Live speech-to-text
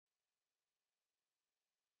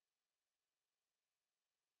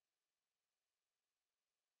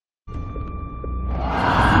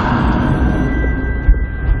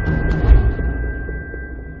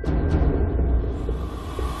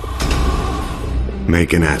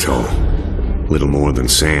Make an atoll. Little more than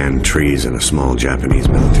sand, trees, and a small Japanese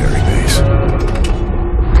military base.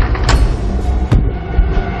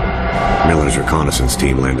 Miller's reconnaissance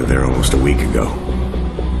team landed there almost a week ago.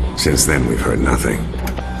 Since then, we've heard nothing.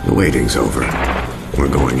 The waiting's over. We're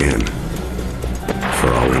going in.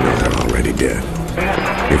 For all we know, they're already dead.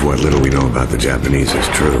 If what little we know about the Japanese is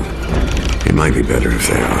true, it might be better if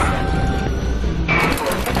they are.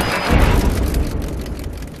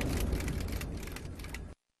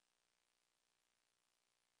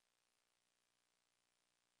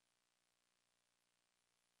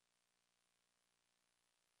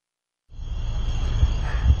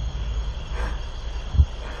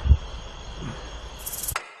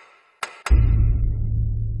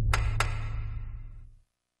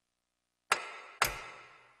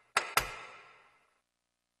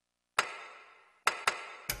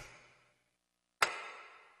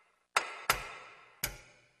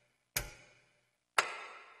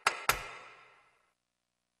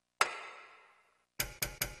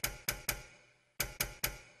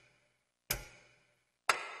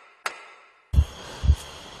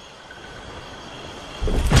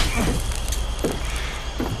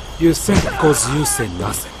 You think because you say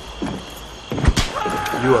nothing.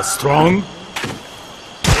 You are strong?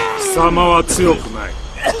 貴様は強くない。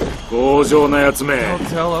強情なやつめ。Don't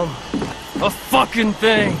tell him a fucking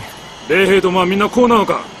thing. 米兵どもはみんなこうなの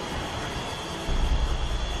か。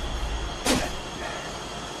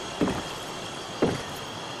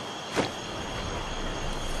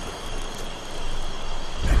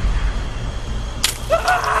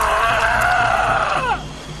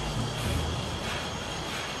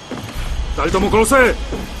二人とも殺せ。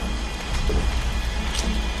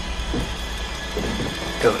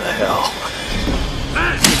Go to hell.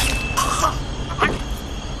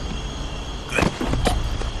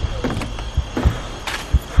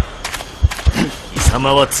 貴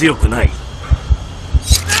様は強くない。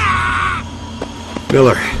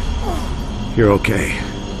Miller, you're okay.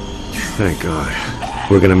 Thank God.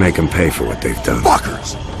 We're gonna make them pay for what they've done.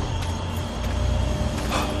 Fuckers!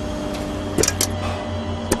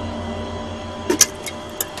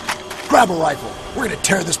 Grab a rifle. We're gonna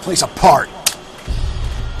tear this place apart.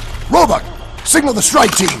 Roebuck, signal the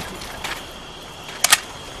strike team.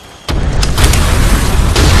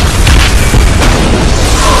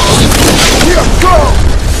 Here, go!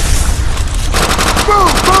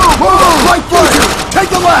 Move, move, move! Right flank! Take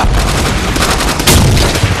the left!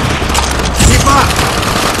 Keep up!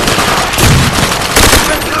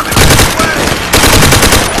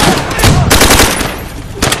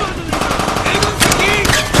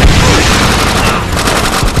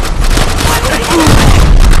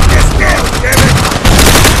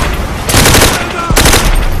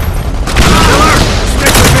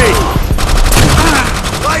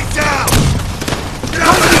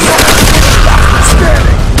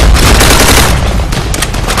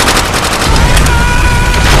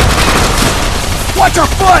 Watch our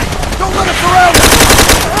flank! Don't let it surround us!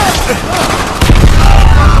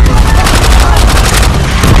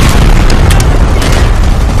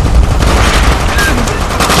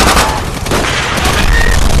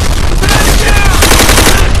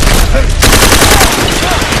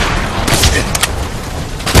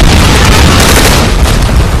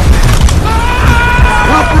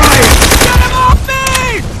 Upright! Get him off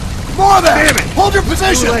me! More of that! Damn it! Hold your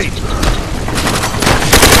position!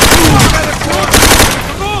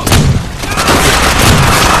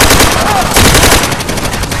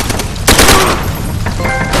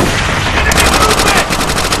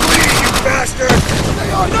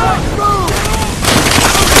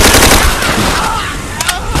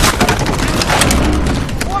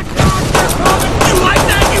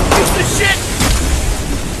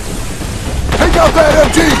 Out that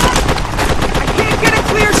MG! I can't get a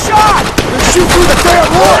clear shot! Then shoot through the damn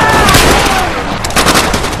wall!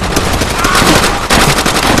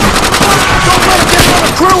 Don't let it get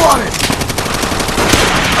another crew on it!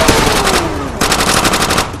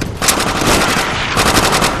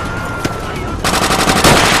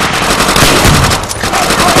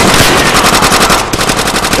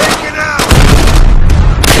 Take it out!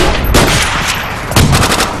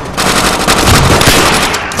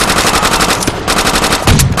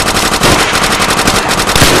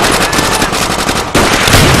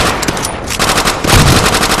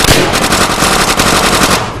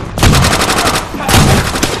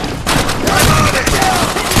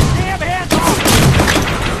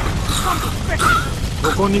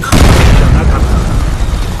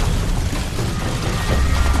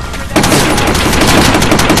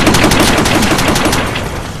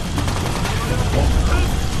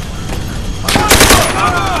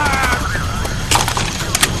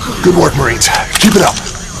 Good work, Marines. Keep it up.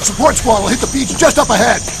 Support squad will hit the beach just up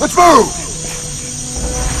ahead. Let's move!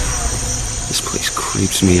 This place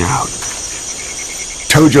creeps me out.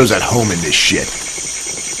 Tojo's at home in this shit.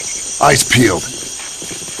 Eyes peeled.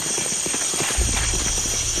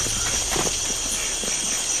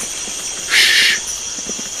 Shh.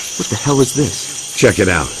 What the hell is this? Check it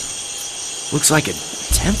out. Looks like a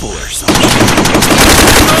temple or something.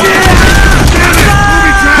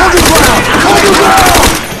 Hold your ground! Hold your ground!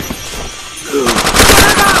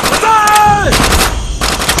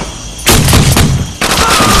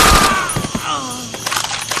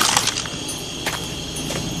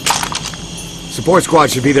 Support squad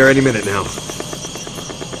should be there any minute now.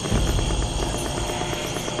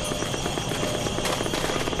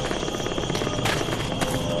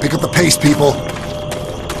 Pick up the pace, people.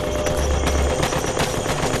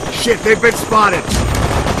 Shit, they've been spotted!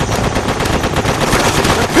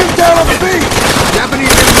 Pinned down on the beach! Japanese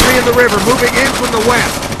infantry in the river, moving in from the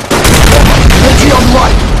west. MG on the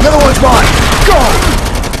right. The other one's mine. Go!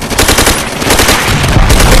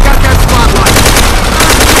 They got that spotlight.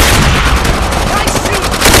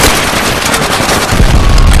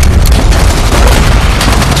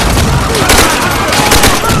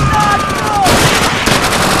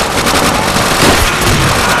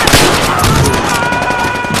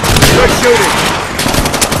 Good shooting.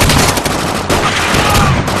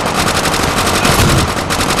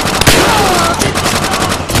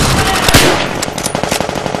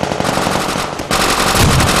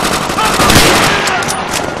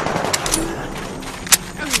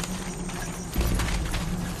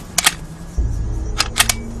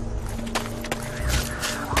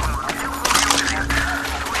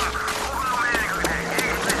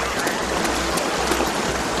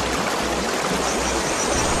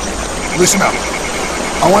 Listen up.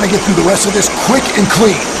 I want to get through the rest of this quick and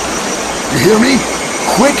clean. You hear me?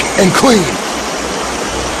 Quick and clean.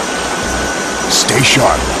 Stay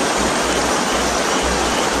sharp.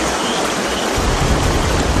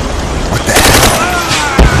 What the hell?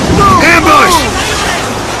 Ambush!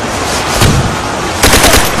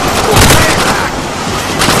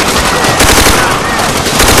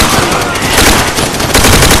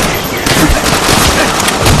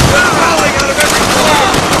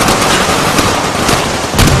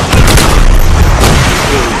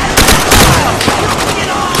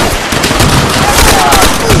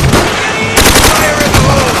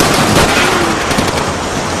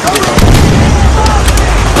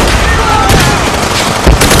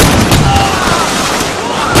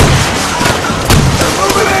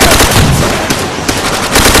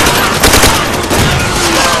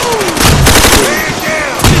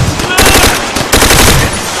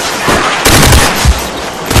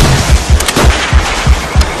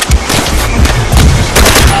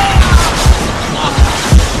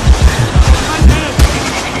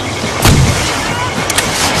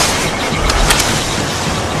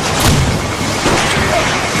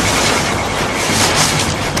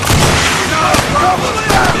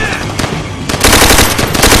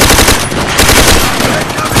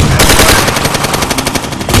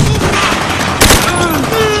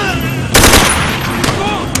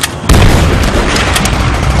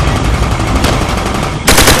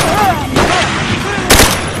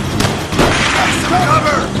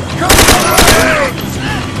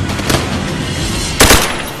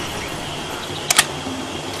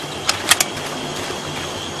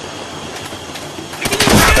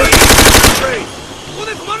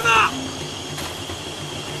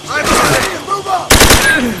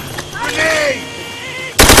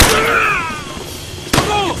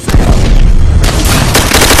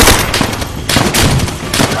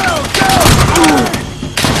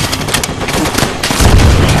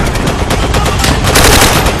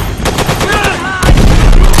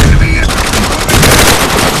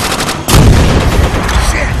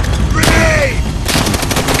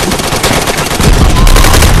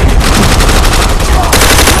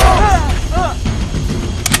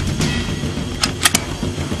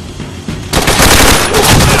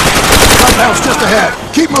 Just ahead.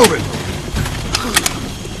 Keep moving.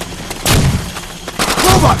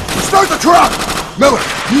 Robot, start the truck! Miller,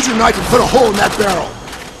 use your knife and put a hole in that barrel.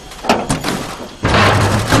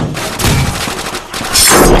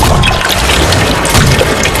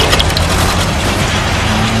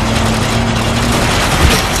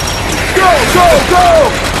 Go, go, go!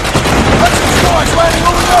 That's some squads landing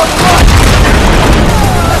over there on the right!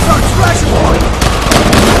 That's our extraction point!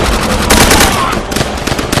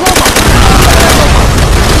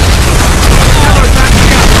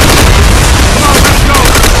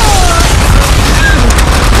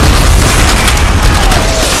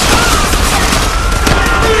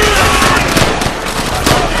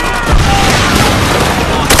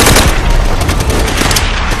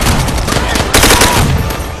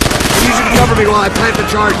 me while I plant the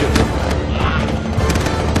charges.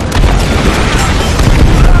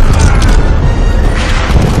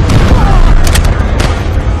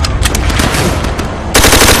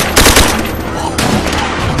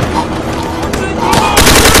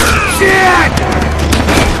 Shit!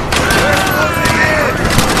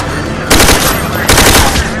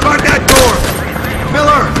 Guard that door!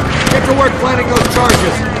 Miller, get to work planting those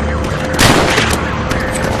charges.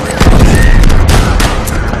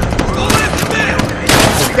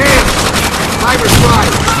 Dan, timer's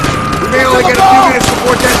right. We may only get a few minutes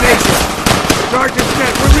before detonation. Charges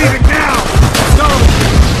set. We're leaving now. So,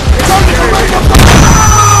 charges are ready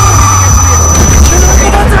to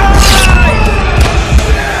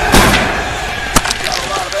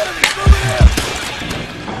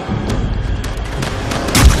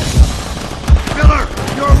Miller,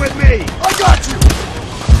 you're with me. I got you!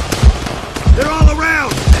 They're all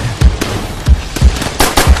around.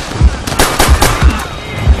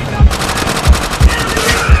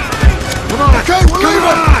 Come on. Okay, we're leaving!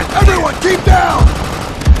 on. Everyone, keep down!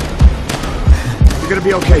 You're gonna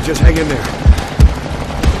be okay. Just hang in there.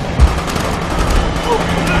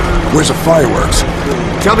 Where's the fireworks?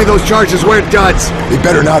 Tell me those charges weren't duds. They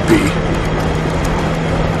better not be.